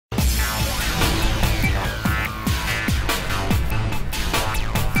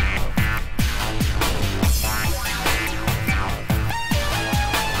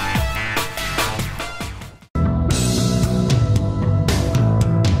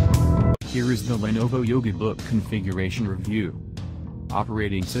Here is the Lenovo Yoga Book configuration review.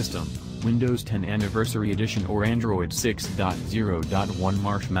 Operating System, Windows 10 Anniversary Edition or Android 6.0.1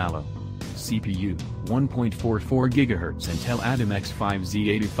 Marshmallow. CPU, 1.44 GHz Intel Atom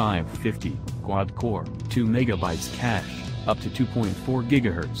X5Z8550, quad-core, 2 MB cache, up to 2.4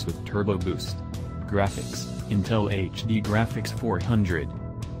 GHz with Turbo Boost. Graphics, Intel HD Graphics 400.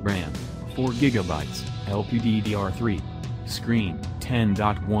 RAM, 4 GB, LPDDR3. Screen,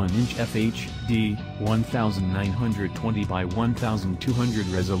 10.1-inch FHD, 1920 by 1200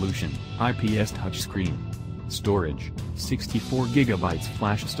 resolution, IPS touchscreen. Storage, 64 GB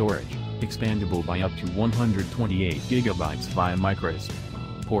flash storage, expandable by up to 128 GB via microSD.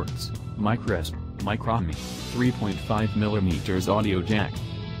 Ports, microSD, microMe, 3.5mm audio jack.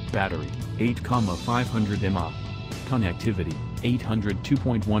 Battery, 8,500 mAh. Connectivity,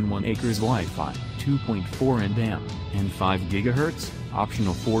 802.11 acres Wi-Fi, 2.4 nm, and 5 GHz,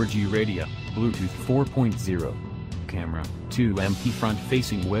 optional 4G radio, Bluetooth 4.0. Camera, 2MP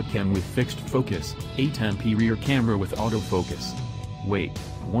front-facing webcam with fixed focus, 8MP rear camera with autofocus. Weight,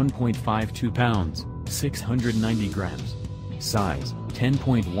 1.52 pounds, 690 grams. Size,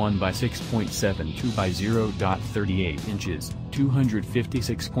 10.1 by 6.72 by 0.38 inches,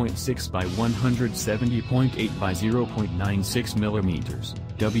 256.6 by 170.8 by 0.96 millimeters,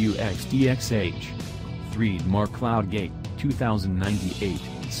 WXDXH. 3D Cloud Gate, 2098,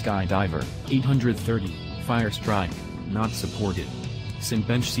 Skydiver, 830, Firestrike, not supported.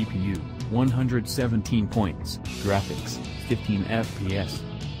 Cinebench CPU, 117 points, Graphics, 15 FPS.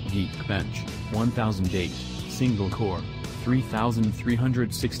 Geekbench, 1008, Single Core,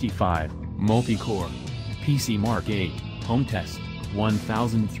 3365, Multi-Core. PC Mark 8, Home Test,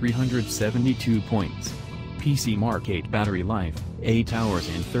 1372 points. PC Mark 8 Battery Life, 8 hours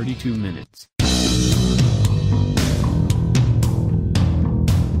and 32 minutes.